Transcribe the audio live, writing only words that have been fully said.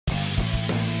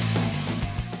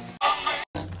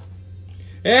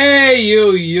Hey,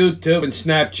 you YouTube and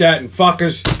Snapchat and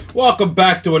fuckers. Welcome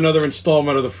back to another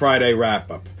installment of the Friday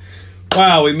Wrap-Up.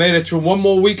 Wow, we made it through one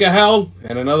more week of hell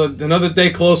and another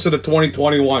day closer to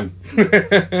 2021.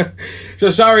 So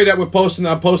sorry that I'm posting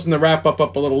the Wrap-Up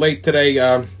up a little late today.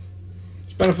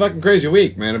 It's been a fucking crazy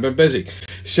week, man. I've been busy.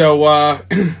 So,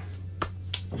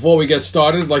 before we get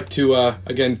started, I'd like to,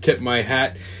 again, tip my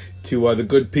hat to the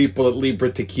good people at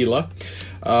Libra Tequila.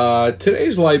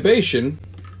 Today's libation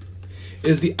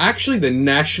is actually the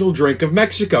national drink of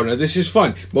Mexico. Now, this is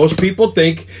fun. Most people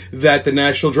think that the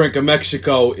national drink of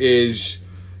Mexico is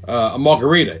a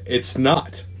margarita. It's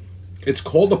not. It's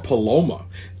called a Paloma.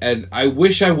 And I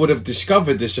wish I would have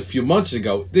discovered this a few months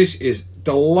ago. This is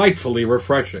delightfully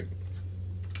refreshing.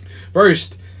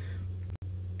 First,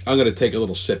 I'm going to take a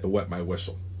little sip and wet my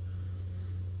whistle.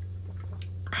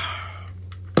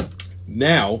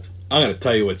 Now, I'm going to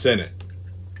tell you what's in it.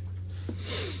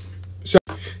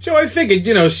 So I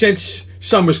figured, since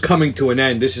summer's coming to an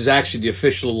end, this is actually the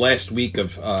official last week in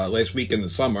the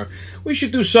summer, we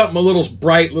should do something a little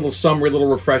bright, little summery, little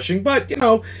refreshing, but,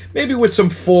 maybe with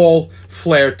some fall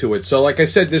flair to it. So like I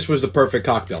said, this was the perfect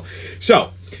cocktail.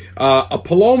 So, a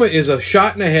Paloma is a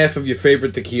shot and a half of your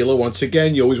favorite tequila. Once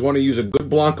again, you always want to use a good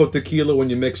Blanco tequila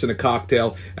when you're mixing a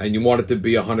cocktail, and you want it to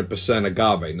be 100%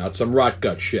 agave, not some rot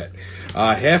gut shit.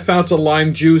 Half ounce of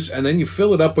lime juice, and then you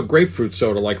fill it up with grapefruit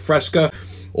soda like Fresca,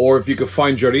 or if you could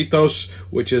find Jarritos,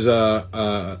 which is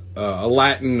a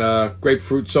Latin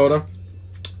grapefruit soda,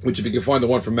 which if you can find the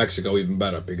one from Mexico, even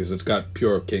better, because it's got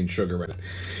pure cane sugar in it.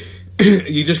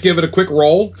 You just give it a quick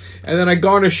roll, and then I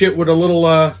garnish it with a little,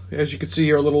 as you can see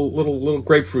here, a little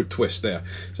grapefruit twist there.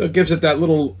 So it gives it that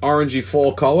little orangey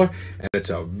fall color, and it's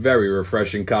a very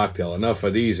refreshing cocktail. Enough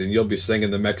of these, and you'll be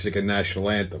singing the Mexican national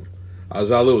anthem.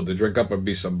 Salud, the drink up and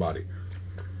be somebody.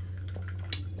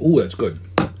 Ooh, that's good.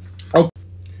 Okay.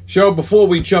 So before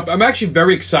we jump, I'm actually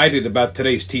very excited about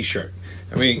today's t-shirt.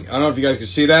 I mean, I don't know if you guys can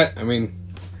see that. I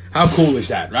mean, how cool is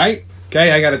that, right?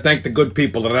 Okay, I got to thank the good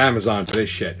people at Amazon for this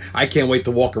shit. I can't wait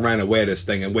to walk around and wear this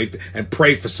thing and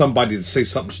pray for somebody to say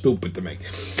something stupid to me.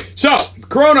 So,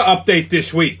 Corona update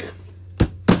this week.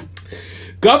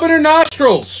 Governor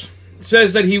Nostrils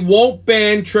says that he won't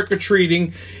ban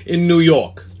trick-or-treating in New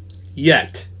York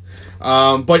yet.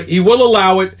 But he will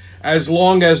allow it as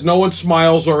long as no one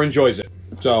smiles or enjoys it.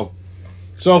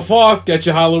 So far, get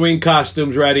your Halloween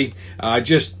costumes ready.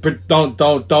 Just don't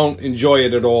enjoy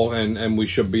it at all, and we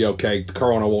should be okay. The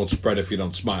corona won't spread if you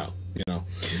don't smile.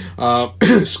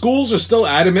 Schools are still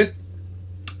adamant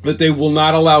that they will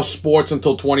not allow sports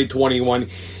until 2021,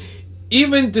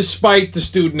 even despite the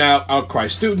student outcry.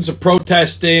 Students are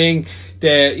protesting.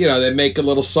 They're making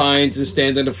little signs and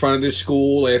standing in front of their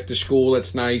school after school.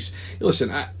 That's nice.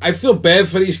 Listen, I feel bad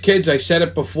for these kids. I said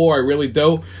it before. I really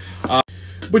do.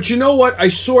 But you know what? I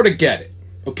sort of get it.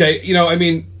 Okay, I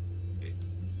mean,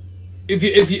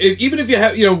 even if you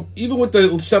have, even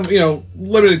with some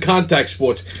limited contact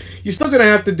sports, you're still gonna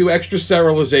have to do extra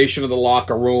sterilization of the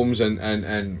locker rooms and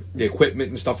the equipment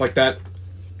and stuff like that.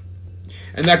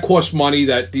 And that costs money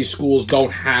that these schools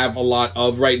don't have a lot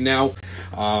of right now,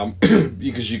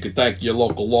 because you could thank your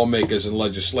local lawmakers and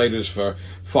legislators for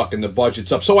fucking the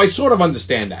budgets up. So I sort of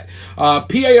understand that.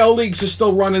 PAL leagues are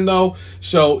still running though,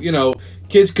 so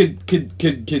kids could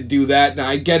do that. Now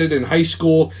I get it. In high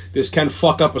school, this can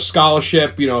fuck up a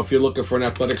scholarship. If you're looking for an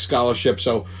athletic scholarship.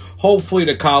 So hopefully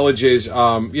the colleges,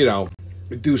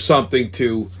 do something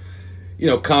to,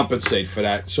 compensate for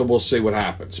that. So we'll see what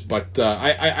happens. But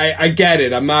I get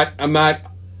it. I'm not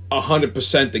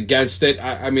 100% against it.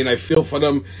 I mean, I feel for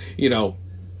them.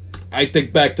 I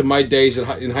think back to my days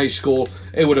in high school.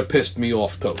 It would have pissed me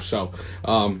off too. So,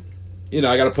 I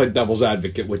got to play devil's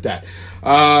advocate with that.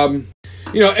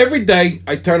 Every day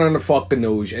I turn on the fucking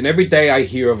news, and every day I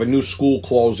hear of a new school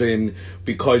closing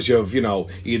because of,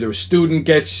 either a student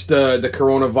gets the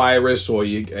coronavirus, or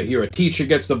you hear a teacher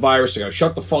gets the virus. They got to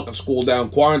shut the fucking school down,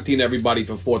 quarantine everybody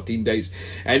for 14 days.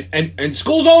 And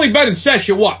school's only been in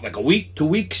session, like a week, 2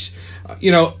 weeks?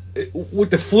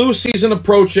 With the flu season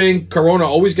approaching, corona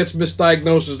always gets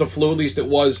misdiagnosed as the flu, at least it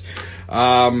was.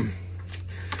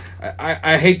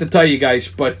 I hate to tell you guys,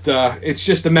 but it's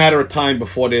just a matter of time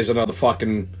before there's another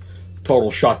fucking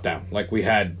total shutdown like we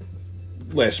had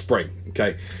last spring,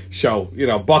 okay? So,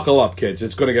 buckle up, kids.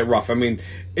 It's going to get rough. I mean,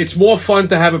 it's more fun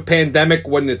to have a pandemic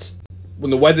when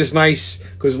the weather's nice,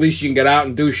 because at least you can get out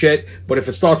and do shit. But if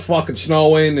it starts fucking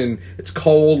snowing and it's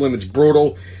cold and it's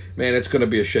brutal, man, it's going to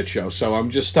be a shit show. So I'm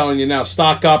just telling you now,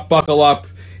 stock up, buckle up.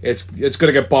 It's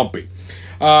going to get bumpy.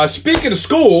 Speaking of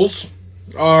schools,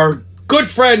 our good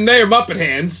friend Mayor Muppet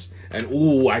Hands, and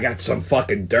ooh, I got some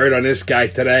fucking dirt on this guy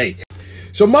today.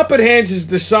 So So Muppet Hands has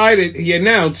decided, he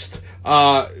announced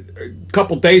a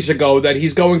couple days ago that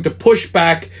he's going to push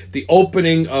back the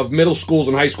opening of middle schools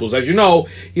and high schools. As you know,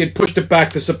 he had pushed it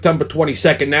back to September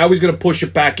 22nd. Now he's going to push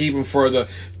it back even further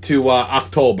to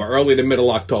October, early to middle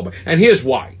October. And here's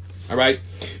why. All right?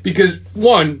 Because,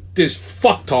 one, this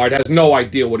fucktard has no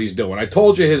idea what he's doing. I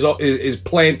told you his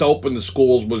plan to open the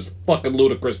schools was fucking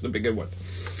ludicrous to begin with.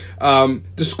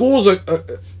 The schools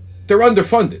they're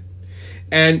underfunded.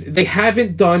 And they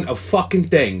haven't done a fucking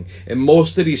thing in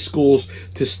most of these schools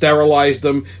to sterilize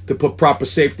them, to put proper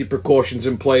safety precautions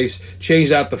in place,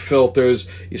 change out the filters,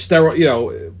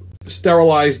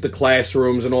 sterilize the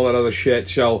classrooms and all that other shit.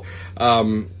 So,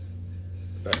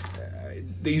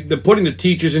 they're putting the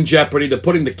teachers in jeopardy. They're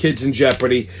putting the kids in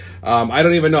jeopardy. I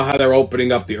don't even know how they're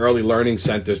opening up the early learning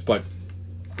centers, but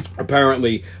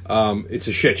apparently it's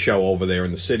a shit show over there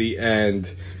in the city,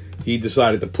 and he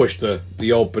decided to push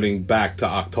the opening back to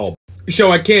October.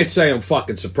 So I can't say I'm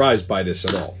fucking surprised by this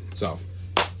at all. So,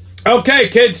 okay,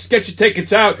 kids, get your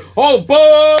tickets out. Oh,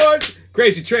 board!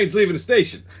 Crazy Train's leaving the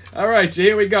station. All right, so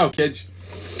here we go, kids.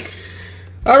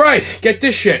 All right, get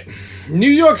this shit. New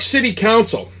York City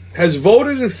Council has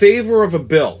voted in favor of a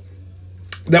bill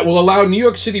that will allow New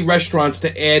York City restaurants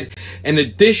to add an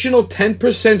additional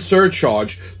 10%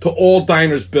 surcharge to all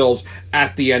diners' bills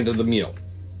at the end of the meal.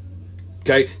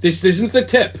 Okay, this isn't the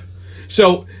tip.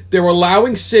 So they're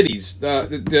allowing cities, they're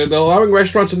allowing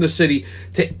restaurants in the city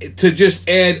to just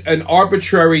add an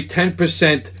arbitrary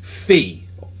 10% fee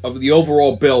of the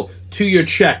overall bill to your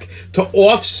check to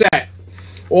offset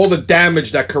all the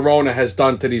damage that Corona has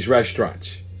done to these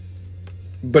restaurants.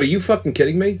 But are you fucking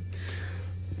kidding me?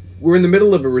 We're in the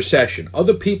middle of a recession.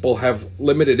 Other people have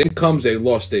limited incomes. They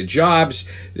lost their jobs.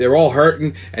 They're all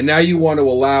hurting. And now you want to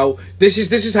allow... This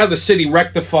is how the city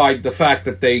rectified the fact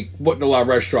that they wouldn't allow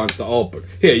restaurants to open.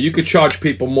 Here, you could charge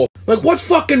people more. Like, what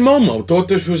fucking Momo thought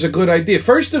this was a good idea?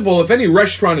 First of all, if any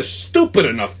restaurant is stupid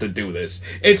enough to do this,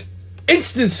 it's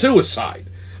instant suicide.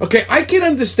 Okay, I can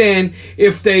understand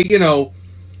if they,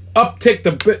 uptick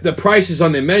the prices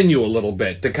on their menu a little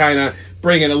bit to kind of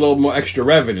bring in a little more extra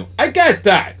revenue. I get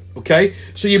that. Okay,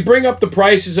 so you bring up the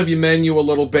prices of your menu a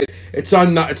little bit. It's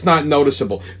not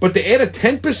noticeable, but to add a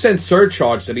 10%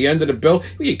 surcharge to the end of the bill,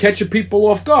 you catch your people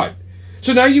off guard.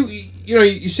 So now you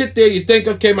sit there, you think,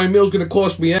 okay, my meal's going to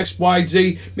cost me X, Y,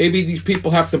 Z. Maybe these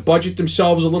people have to budget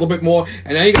themselves a little bit more,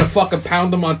 and now you're going to fucking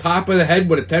pound them on top of the head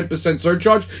with a 10%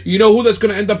 surcharge. You know who that's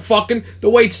going to end up fucking? The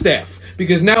wait staff,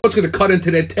 because now it's going to cut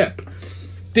into their tip.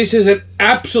 This is an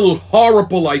absolute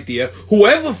horrible idea.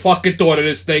 Whoever fucking thought of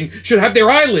this thing should have their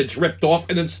eyelids ripped off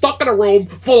and then stuck in a room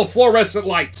full of fluorescent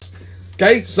lights.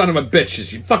 Okay? Son of a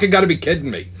bitch. You fucking gotta be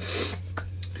kidding me.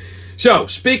 So,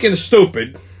 speaking of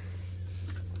stupid,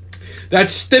 that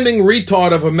stimming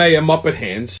retard of a mayor, Muppet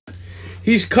Hands,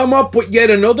 he's come up with yet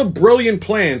another brilliant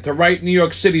plan to right New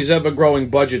York City's ever-growing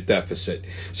budget deficit.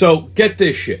 So, get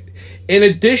this shit. In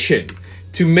addition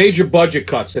to major budget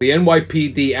cuts to the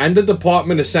NYPD and the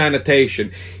Department of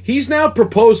Sanitation, he's now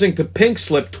proposing to pink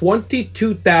slip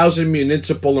 22,000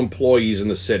 municipal employees in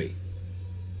the city.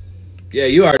 Yeah,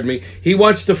 you heard me. He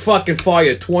wants to fucking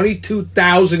fire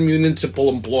 22,000 municipal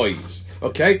employees.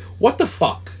 Okay? What the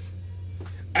fuck?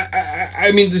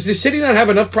 I mean, does the city not have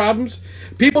enough problems?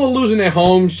 People are losing their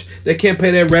homes. They can't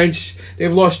pay their rents.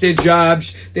 They've lost their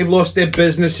jobs. They've lost their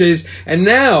businesses. And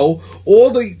now, all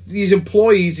these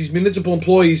employees, these municipal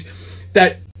employees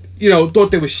that,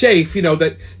 thought they were safe,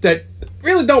 that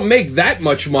really don't make that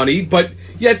much money, but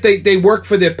yet they work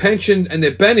for their pension and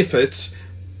their benefits,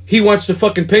 he wants to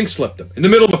fucking pink slip them in the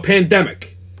middle of a pandemic.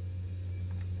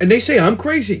 And they say I'm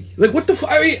crazy. Like, what the fuck?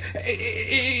 I mean,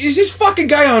 is this fucking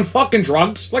guy on fucking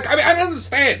drugs? Like, I mean, I don't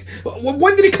understand.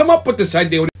 When did he come up with this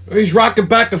idea? He's rocking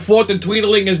back and forth and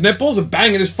tweedling his nipples and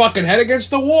banging his fucking head against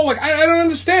the wall. Like, I don't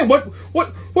understand.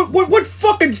 What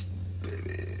fucking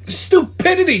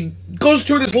stupidity goes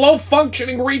through this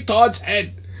low-functioning retard's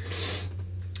head?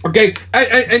 Okay,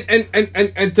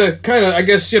 and to kind of, I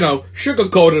guess,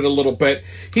 sugarcoat it a little bit,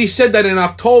 he said that in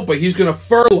October he's going to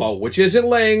furlough, which isn't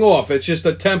laying off. It's just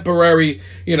a temporary,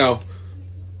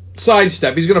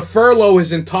 sidestep. He's going to furlough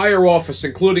his entire office,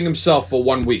 including himself, for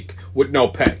 1 week with no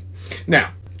pay.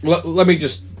 Now, let me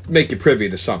just make you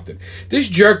privy to something. This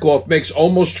jerk-off makes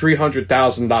almost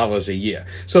 $300,000 a year.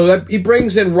 So that he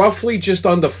brings in roughly just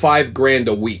under $5,000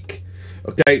 a week.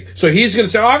 Okay, so he's going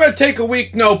to say, I'm going to take a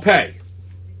week, no pay.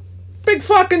 Big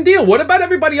fucking deal. What about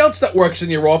everybody else that works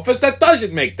in your office that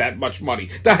doesn't make that much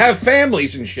money, that have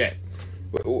families and shit?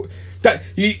 That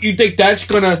you think that's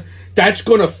gonna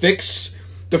fix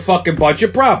the fucking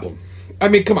budget problem? I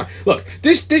mean, come on. Look,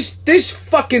 this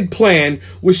fucking plan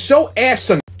was so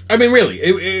asinine. I mean, really,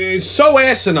 it's so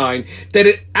asinine that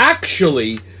it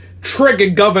actually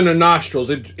triggered Governor Nostrils.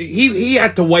 He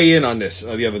had to weigh in on this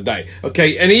the other day,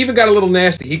 okay? And he even got a little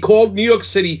nasty. He called New York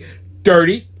City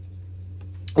dirty,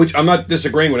 which I'm not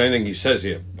disagreeing with anything he says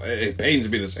here. It pains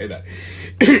me to say that.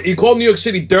 He called New York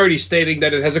City dirty, stating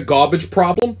that it has a garbage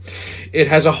problem, it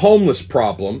has a homeless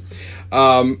problem,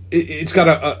 it's got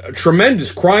a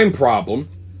tremendous crime problem,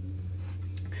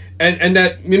 and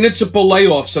that municipal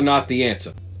layoffs are not the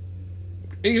answer.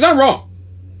 He's not wrong.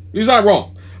 He's not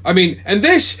wrong. I mean, and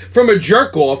this from a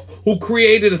jerk-off who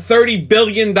created a $30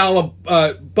 billion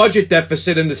budget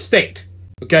deficit in the state.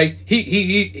 Okay?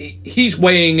 He's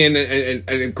weighing in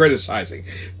and criticizing.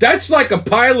 That's like a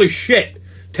pile of shit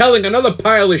telling another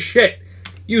pile of shit,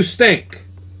 you stink.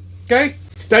 Okay?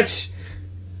 That's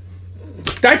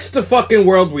the fucking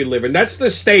world we live in. That's the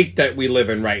state that we live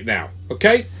in right now.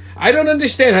 Okay? I don't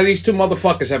understand how these two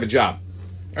motherfuckers have a job.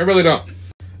 I really don't.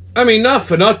 I mean, not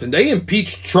for nothing. They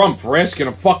impeached Trump for asking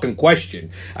a fucking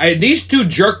question. These two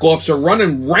jerk-offs are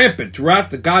running rampant throughout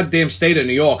the goddamn state of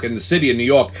New York and the city of New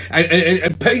York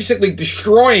and basically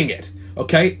destroying it,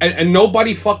 okay? And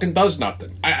nobody fucking does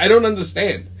nothing. I don't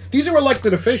understand. These are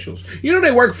elected officials. You know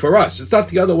they work for us. It's not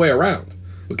the other way around,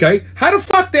 okay? How the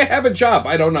fuck they have a job?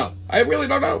 I don't know. I really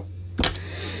don't know,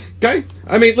 okay?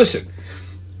 I mean, listen.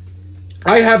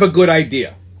 I have a good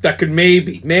idea that could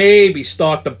maybe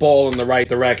start the ball in the right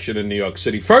direction in New York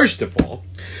City. First of all,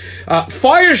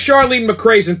 fire Charlene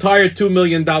McRae's entire $2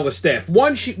 million staff.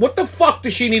 What the fuck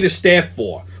does she need a staff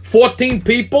for? 14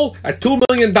 people at $2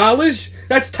 million?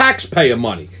 That's taxpayer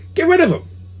money. Get rid of them.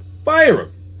 Fire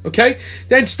them. Okay?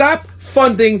 Then stop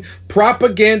funding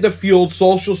propaganda-fueled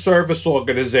social service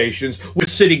organizations with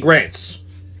city grants.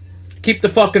 Keep the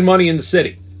fucking money in the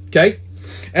city. Okay?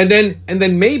 And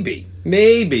then maybe,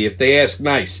 if they ask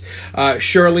nice,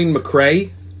 Charlene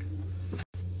McRae,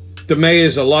 the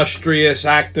mayor's illustrious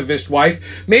activist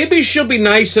wife, maybe she'll be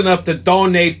nice enough to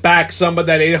donate back some of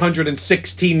that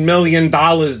 $816 million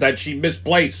that she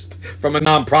misplaced from a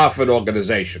nonprofit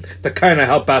organization to kind of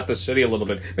help out the city a little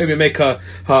bit. Maybe make her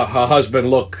husband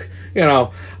look,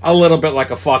 a little bit like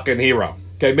a fucking hero.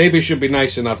 Okay, maybe she'll be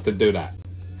nice enough to do that.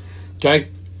 Okay?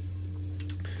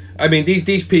 I mean,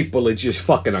 these people are just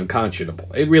fucking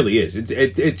unconscionable. It really is.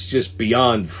 It's just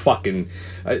beyond fucking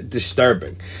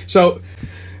disturbing. So,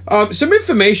 some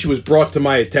information was brought to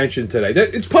my attention today.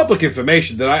 It's public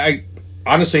information that I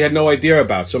honestly had no idea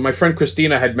about. So my friend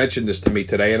Christina had mentioned this to me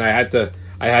today, and I had to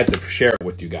share it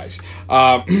with you guys.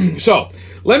 So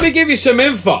let me give you some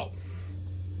info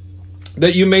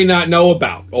that you may not know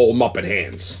about, old Muppet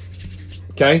Hands.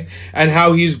 Okay? And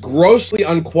how he's grossly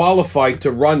unqualified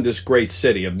to run this great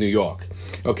city of New York.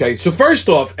 Okay? So first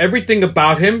off, everything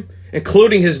about him,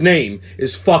 including his name,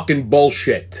 is fucking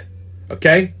bullshit.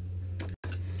 Okay?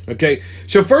 Okay?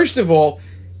 So first of all,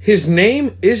 his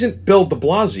name isn't Bill de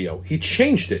Blasio. He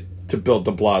changed it to Bill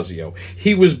de Blasio.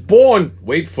 He was born,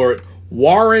 wait for it,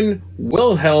 Warren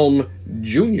Wilhelm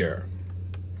Jr.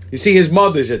 You see, his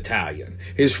mother's Italian.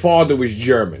 His father was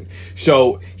German.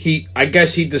 So I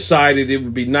guess he decided it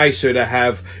would be nicer to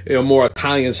have a more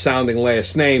Italian-sounding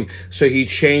last name. So he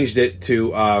changed it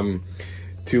to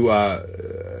de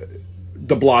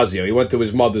Blasio. He went to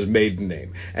his mother's maiden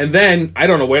name. And then, I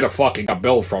don't know where the fuck he got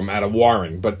Bill from out of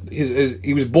Warren, but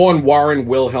he was born Warren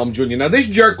Wilhelm Jr. Now, this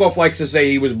jerk-off likes to say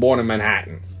he was born in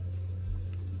Manhattan.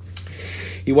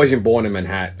 He wasn't born in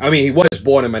Manhattan. I mean, he was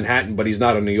born in Manhattan, but he's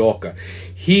not a New Yorker.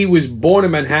 He was born in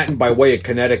Manhattan by way of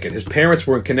Connecticut. His parents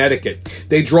were in Connecticut.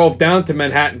 They drove down to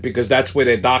Manhattan because that's where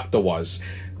their doctor was.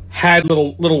 Had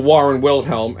little Warren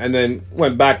Wilhelm, and then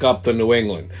went back up to New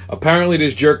England. Apparently,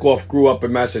 this jerk-off grew up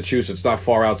in Massachusetts, not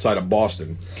far outside of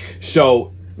Boston.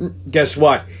 So, guess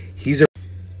what? He's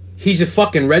a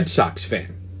fucking Red Sox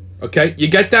fan. Okay? You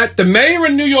get that? The mayor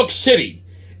in New York City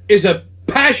is a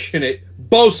passionate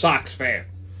Bo Sox fan.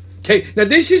 Okay, now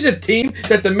this is a team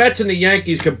that the Mets and the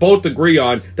Yankees can both agree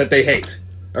on that they hate.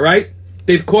 All right?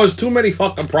 They've caused too many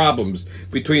fucking problems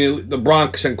between the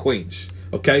Bronx and Queens.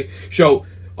 Okay? So,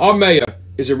 our mayor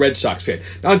is a Red Sox fan.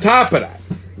 Now, on top of that,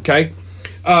 okay,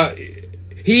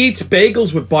 he eats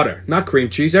bagels with butter, not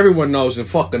cream cheese. Everyone knows in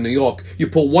fucking New York, you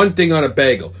put one thing on a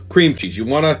bagel, cream cheese. You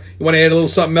wanna add a little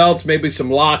something else, maybe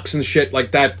some lox and shit like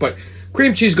that, but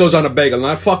cream cheese goes on a bagel,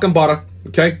 not fucking butter,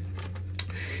 okay?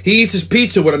 He eats his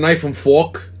pizza with a knife and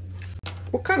fork.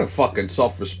 What kind of fucking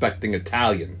self-respecting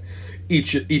Italian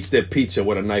eats their pizza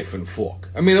with a knife and fork?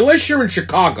 I mean, unless you're in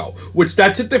Chicago, which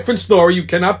that's a different story. You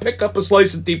cannot pick up a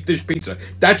slice of deep dish pizza.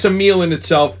 That's a meal in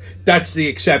itself. That's the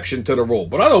exception to the rule.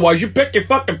 But otherwise, you pick your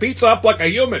fucking pizza up like a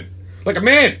human. Like a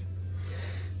man.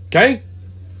 Okay?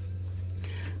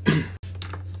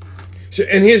 So,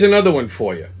 and here's another one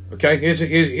for you. Okay,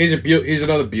 here's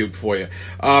another beaut for you.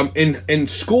 In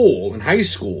school, in high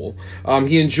school,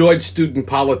 he enjoyed student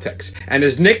politics, and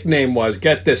his nickname was,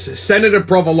 get this, Senator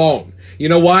Provolone. You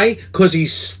know why? Because he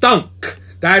stunk.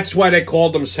 That's why they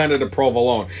called him Senator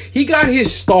Provolone. He got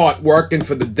his start working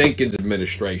for the Dinkins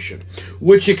administration,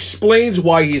 which explains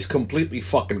why he's completely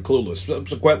fucking clueless.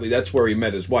 Subsequently, that's where he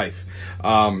met his wife.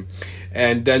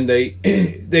 And then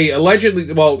they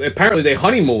allegedly, well, apparently they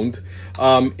honeymooned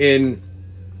in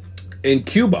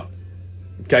Cuba.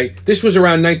 Okay, this was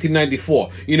around 1994,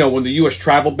 you know, when the U.S.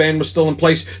 travel ban was still in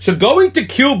place. So going to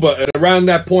Cuba at around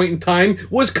that point in time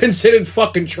was considered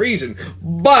fucking treason.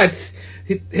 But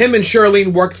him and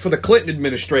Charlene worked for the Clinton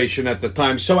administration at the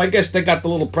time, so I guess they got the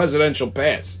little presidential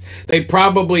pass. They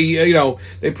probably, you know,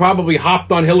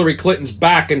 hopped on Hillary Clinton's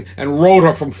back and rode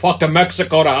her from fucking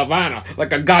Mexico to Havana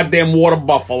like a goddamn water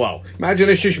buffalo. Imagine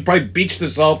this shit. She probably beached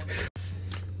herself,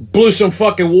 blew some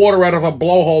fucking water out of a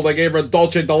blowhole. They gave her a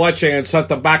dulce de leche and sent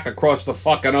her back across the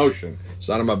fucking ocean.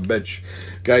 Son of a bitch.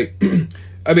 Okay?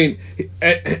 I mean,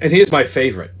 and here's my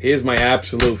favorite. Here's my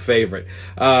absolute favorite.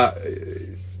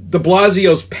 De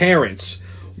Blasio's parents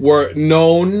were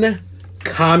known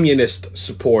communist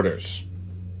supporters.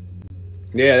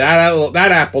 Yeah,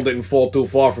 that apple didn't fall too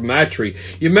far from that tree.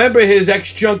 You remember his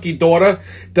ex-junkie daughter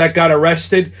that got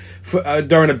arrested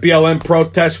during a BLM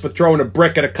protest for throwing a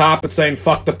brick at a cop and saying,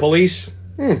 fuck the police?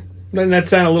 Doesn't that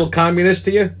sound a little communist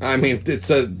to you? I mean,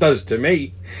 it does to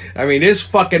me. I mean, this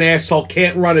fucking asshole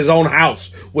can't run his own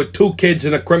house with 2 kids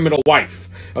and a criminal wife.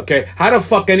 Okay? How the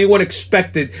fuck anyone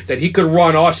expected that he could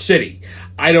run our city?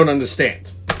 I don't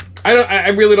understand. I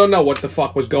really don't know what the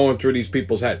fuck was going through these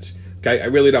people's heads. Okay? I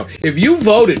really don't. If you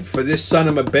voted for this son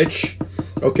of a bitch,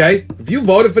 okay? If you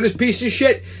voted for this piece of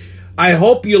shit, I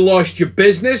hope you lost your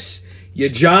business, your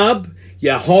job,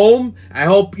 your home. I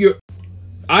hope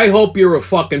you're a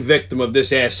fucking victim of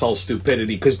this asshole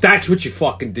stupidity, because that's what you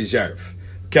fucking deserve.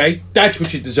 Okay? That's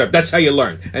what you deserve. That's how you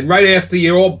learn. And right after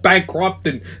you're all bankrupt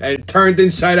and turned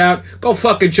inside out, go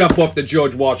fucking jump off the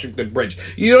George Washington Bridge.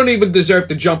 You don't even deserve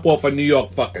to jump off a New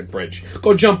York fucking bridge.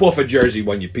 Go jump off a Jersey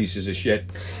one, you pieces of shit.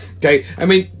 Okay? I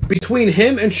mean, between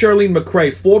him and Charlene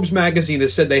McRae, Forbes magazine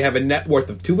has said they have a net worth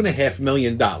of $2.5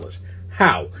 million.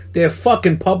 How? They're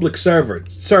fucking public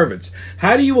servants.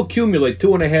 How do you accumulate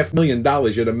 $2.5 million?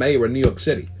 You're the mayor of New York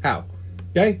City. How?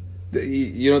 Okay?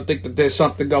 You don't think that there's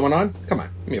something going on? Come on,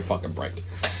 give me a fucking break.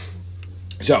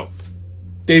 So,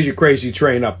 there's your Crazy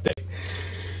Train update.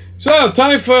 So,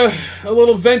 time for a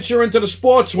little venture into the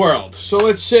sports world. So,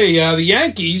 let's see. The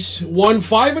Yankees won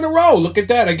 5 in a row. Look at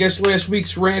that. I guess last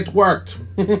week's rant worked.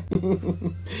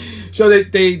 So,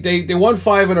 they won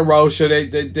 5 in a row. So,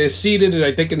 they're seeded,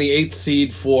 I think, in the 8th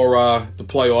seed for the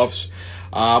playoffs.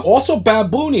 Also,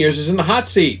 Baboon Ears is in the hot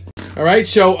seat. All right,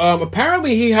 so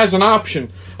apparently he has an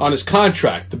option on his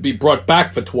contract to be brought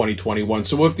back for 2021.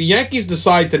 So if the Yankees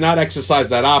decide to not exercise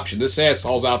that option, this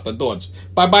asshole's out the door.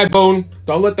 Bye-bye, Boone.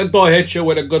 Don't let the door hit you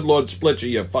with a good Lord split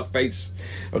you fuckface.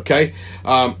 Okay?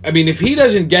 I mean, if he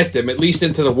doesn't get them at least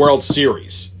into the World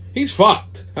Series, he's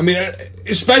fucked. I mean,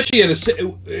 especially in a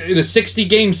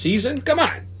 60-game season. Come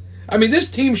on. I mean, this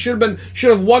team should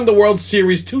have won the World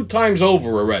Series 2 times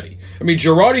over already. I mean,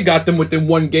 Girardi got them within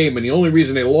 1 game, and the only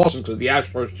reason they lost is because the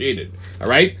Astros cheated. All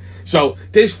right? So,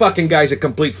 this fucking guy's a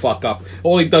complete fuck-up.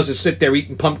 All he does is sit there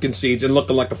eating pumpkin seeds and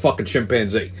looking like a fucking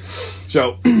chimpanzee.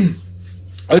 So,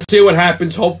 let's see what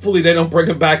happens. Hopefully they don't bring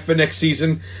him back for next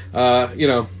season. You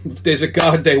know, if there's a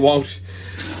God, they won't.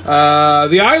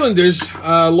 The Islanders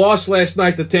lost last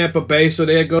night to Tampa Bay, so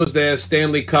there goes their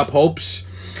Stanley Cup hopes.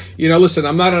 You know, listen,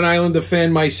 I'm not an Islander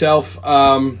fan myself,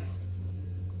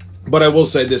 but I will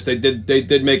say this: they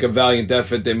did make a valiant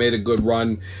effort. They made a good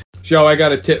run. So I got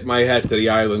to tip my hat to the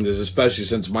Islanders, especially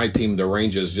since my team, the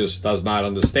Rangers, just does not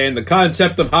understand the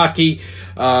concept of hockey.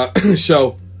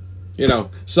 So, you know,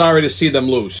 sorry to see them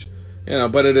lose. You know,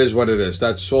 but it is what it is.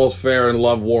 That's all fair in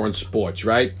love, war, and sports,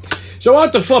 right? So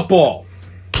on to football.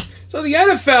 So the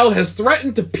NFL has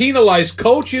threatened to penalize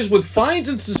coaches with fines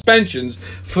and suspensions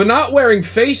for not wearing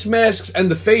face masks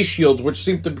and the face shields, which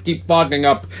seem to keep fogging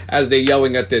up as they're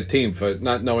yelling at their team for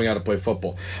not knowing how to play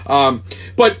football.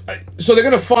 But so they're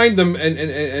going to fine them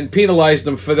and penalize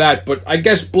them for that. But I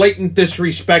guess blatant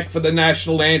disrespect for the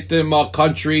national anthem, our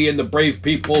country, and the brave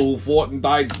people who fought and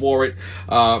died for it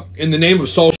in the name of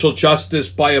social justice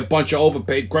by a bunch of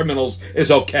overpaid criminals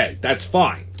is okay. That's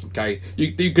fine. Okay,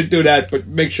 you could do that, but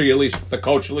make sure the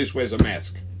coach at least wears a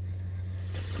mask.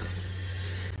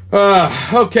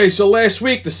 Okay, so last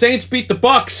week the Saints beat the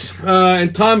Bucks,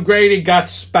 and Tom Brady got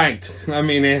spanked. I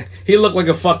mean, he looked like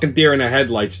a fucking deer in the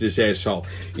headlights, this asshole.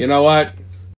 You know what?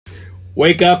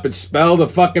 Wake up and smell the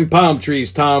fucking palm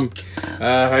trees, Tom.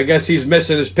 I guess he's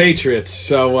missing his Patriots.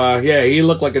 So, yeah, he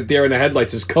looked like a deer in the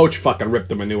headlights. His coach fucking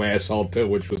ripped him a new asshole, too,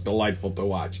 which was delightful to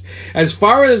watch. As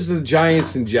far as the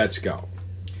Giants and Jets go,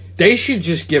 they should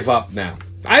just give up now.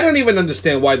 I don't even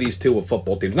understand why these two are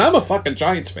football teams. Now, I'm a fucking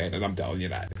Giants fan, and I'm telling you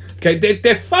that. Okay,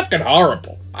 they're fucking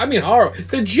horrible. I mean, horrible.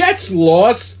 The Jets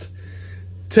lost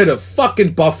to the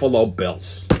fucking Buffalo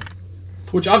Bills,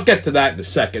 which I'll get to that in a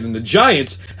second. And the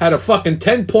Giants had a fucking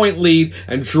 10-point lead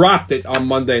and dropped it on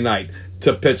Monday night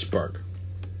to Pittsburgh.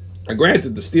 And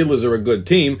granted, the Steelers are a good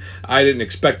team. I didn't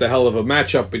expect a hell of a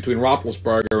matchup between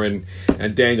Roethlisberger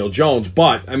and Daniel Jones.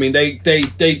 But, I mean, they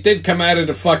did come out of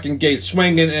the fucking gate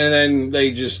swinging, and then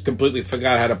they just completely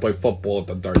forgot how to play football at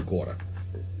the third quarter.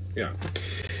 Yeah.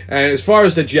 And as far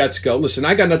as the Jets go, listen,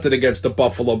 I got nothing against the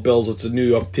Buffalo Bills. It's a New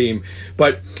York team.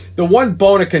 But the one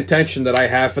bone of contention that I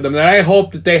have for them, that I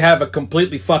hope that they have a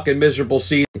completely fucking miserable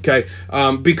season, okay?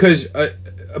 Because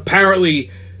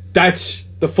apparently that's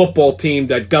the football team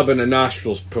that Governor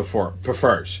Nostrils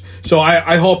prefers. So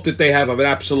I hope that they have an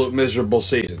absolute miserable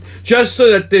season. Just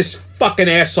so that this fucking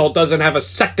asshole doesn't have a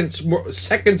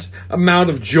second's amount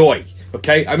of joy.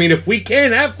 Okay? I mean, if we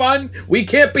can't have fun, we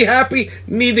can't be happy,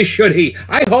 neither should he.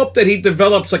 I hope that he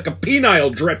develops like a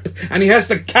penile drip and he has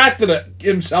to catheter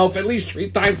himself at least 3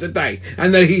 times a day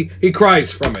and then he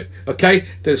cries from it. Okay?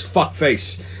 This fuck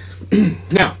face.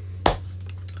 Now,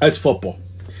 that's football.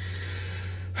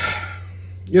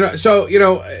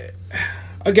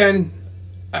 Again,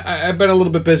 I've been a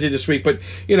little bit busy this week, but,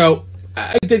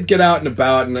 I did get out and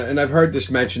about, and I've heard this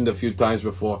mentioned a few times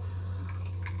before.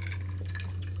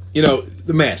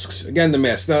 The masks. Again, the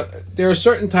masks. Now, there are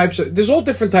certain types there's all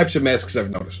different types of masks I've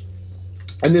noticed.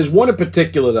 And there's one in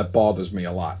particular that bothers me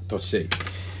a lot to see.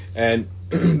 And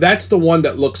that's the one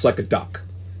that looks like a duck.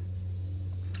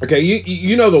 Okay,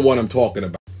 you know the one I'm talking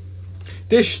about.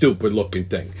 This stupid looking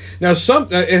thing. Now,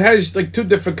 it has like 2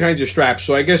 different kinds of straps.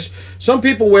 So I guess some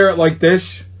people wear it like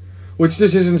this, which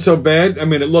this isn't so bad. I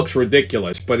mean, it looks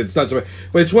ridiculous, but it's not so bad.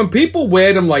 But it's when people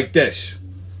wear them like this.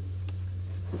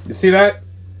 You see that?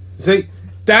 See?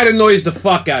 That annoys the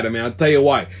fuck out of me. I'll tell you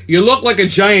why. You look like a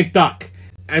giant duck.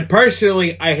 And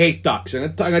personally, I hate ducks. And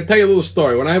I'm going to tell you a little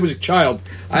story. When I was a child,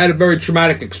 I had a very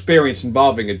traumatic experience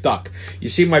involving a duck. You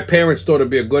see, my parents thought it'd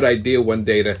be a good idea one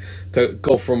day to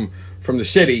go from the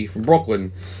city, from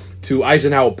Brooklyn, to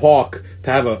Eisenhower Park to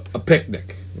have a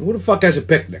picnic. Who the fuck has a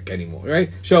picnic anymore,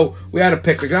 right? So we had a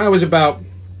picnic. I was about,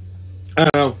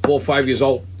 4 or 5 years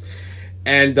old.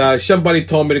 And somebody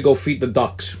told me to go feed the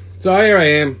ducks. So here I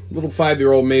am, little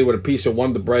 5-year-old me with a piece of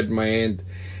Wonder Bread in my hand.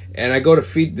 And I go to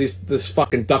feed this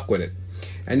fucking duck with it.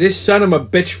 And this son of a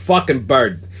bitch fucking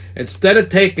bird, instead of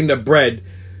taking the bread,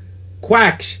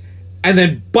 quacks and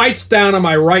then bites down on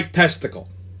my right testicle.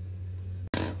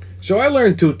 So I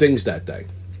learned 2 things that day.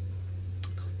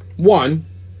 1,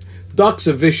 ducks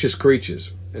are vicious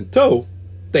creatures. And 2,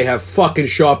 they have fucking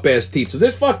sharp-ass teeth. So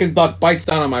this fucking duck bites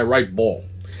down on my right ball.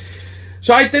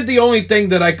 So I did the only thing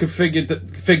that I could figure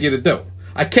to do.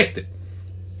 I kicked it.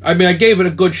 I mean, I gave it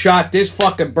a good shot. This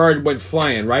fucking bird went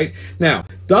flying, right? Now,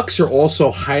 ducks are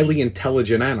also highly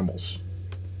intelligent animals.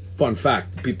 Fun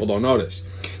fact, people don't know this.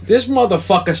 This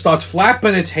motherfucker starts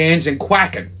flapping its hands and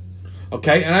quacking.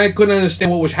 Okay, and I couldn't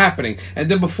understand what was happening. And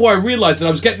then before I realized that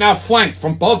I was getting outflanked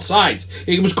from both sides,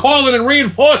 he was calling in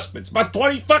reinforcements. About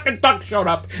 20 fucking ducks showed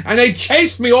up, and they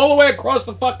chased me all the way across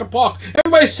the fucking park.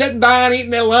 Everybody's sitting down, eating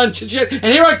their lunch and shit, and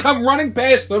here I come running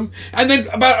past them, and then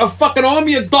about a fucking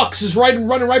army of ducks is running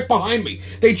right behind me.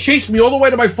 They chased me all the way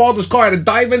to my father's car. I had to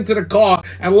dive into the car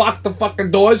and lock the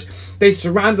fucking doors. They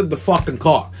surrounded the fucking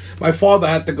car. My father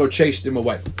had to go chase them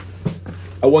away.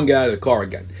 I wouldn't get out of the car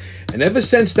again. And ever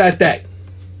since that day,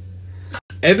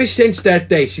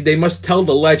 see, they must tell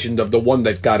the legend of the one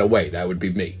that got away. That would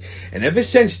be me. And ever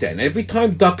since then, every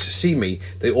time ducks see me,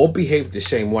 they all behave the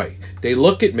same way. They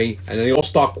look at me, and they all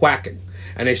start quacking.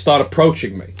 And they start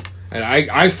approaching me. And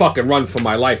I fucking run for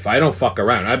my life. I don't fuck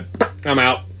around. I'm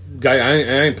out. I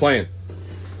ain't playing.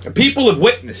 And people have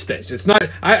witnessed this. It's not...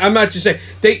 I'm not just saying...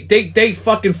 They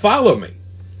fucking follow me.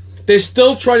 They're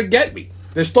still trying to get me.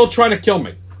 They're still trying to kill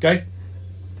me. Okay?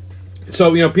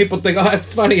 So, people think, oh,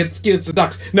 it's funny, it's cute, it's the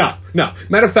ducks. No.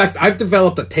 Matter of fact, I've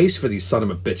developed a taste for these son of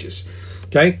a bitches.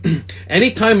 Okay?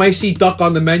 Anytime I see duck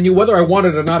on the menu, whether I want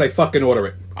it or not, I fucking order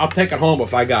it. I'll take it home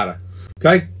if I gotta.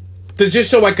 Okay? Just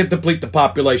so I can deplete the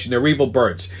population. They're evil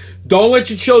birds. Don't let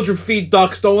your children feed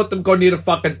ducks. Don't let them go near the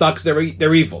fucking ducks. They're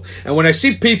evil. And when I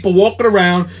see people walking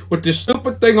around with this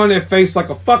stupid thing on their face like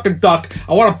a fucking duck,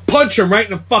 I want to punch them right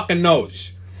in the fucking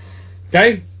nose.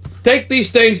 Okay? Take these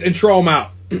things and throw them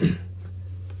out.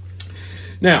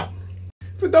 Now,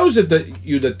 For those of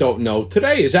you that don't know,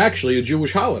 today is actually a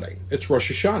Jewish holiday. It's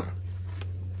Rosh Hashanah,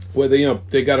 where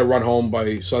they got to run home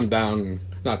by sundown and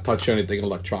not touch anything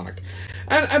electronic.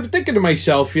 And I'm thinking to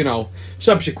myself,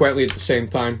 subsequently at the same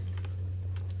time,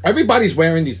 everybody's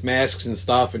wearing these masks and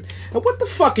stuff, and what the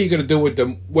fuck are you going to do with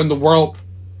them when the world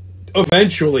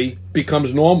eventually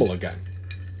becomes normal again?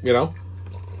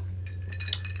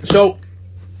 So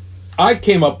I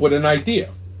came up with an idea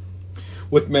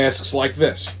with masks like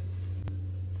this.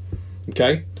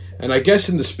 Okay? And I guess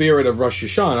in the spirit of Rosh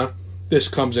Hashanah, this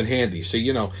comes in handy. So,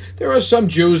 there are some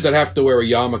Jews that have to wear a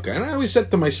yarmulke. And I always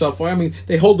said to myself,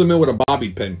 they hold them in with a bobby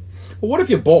pin. Well, what if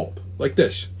you're bald? Like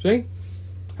this. See?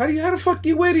 How the fuck do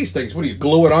you wear these things? What, do you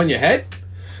glue it on your head?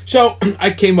 So,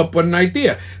 I came up with an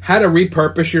idea. How to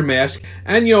repurpose your mask.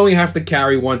 And you only have to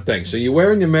carry one thing. So, you're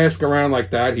wearing your mask around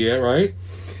like that here, right?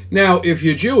 Now, if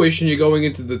you're Jewish and you're going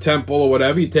into the temple or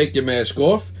whatever, you take your mask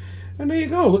off. And there you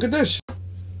go. Look at this.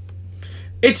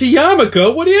 It's a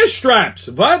yarmulke with ear straps.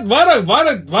 What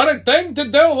a thing to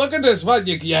do. Look at this. What,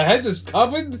 your head is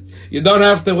covered? You don't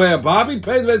have to wear a bobby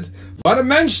pin? What a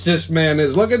mensch this man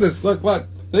is. Look at this. Look, what?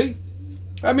 See?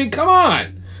 Come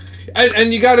on.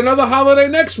 And you got another holiday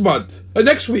next month.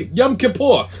 Next week. Yom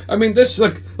Kippur. This,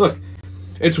 look.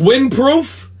 It's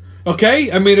windproof. Okay?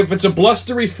 If it's a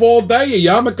blustery fall day,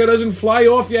 your yarmulke doesn't fly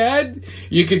off your head.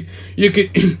 You could you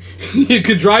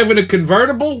could drive in a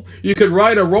convertible. You could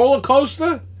ride a roller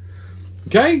coaster.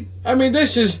 Okay?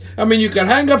 This is, you can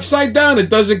hang upside down.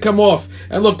 It doesn't come off.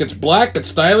 And look, it's black. It's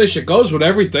stylish. It goes with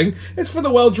everything. It's for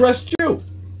the well-dressed Jew.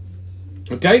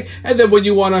 Okay? And then when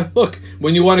you want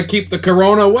to keep the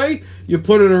corona away, you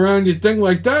put it around your thing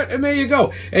like that, and there you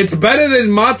go. It's better than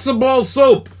matzo ball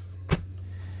soup.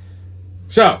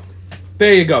 So,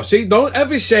 there you go. See, don't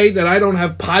ever say that I don't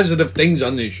have positive things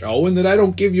on this show and that I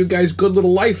don't give you guys good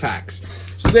little life hacks.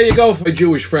 So there you go, for my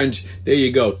Jewish friends. There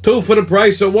you go. 2 for the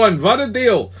price of 1. What a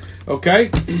deal.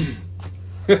 Okay?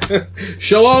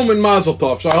 Shalom and Mazel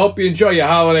Tov. So I hope you enjoy your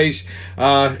holidays.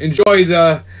 Enjoy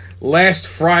the last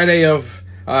Friday of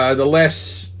the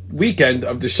last weekend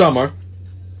of the summer.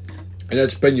 And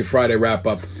that's been your Friday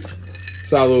wrap-up.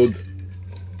 Salud.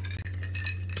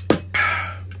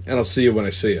 And I'll see you when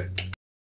I see you.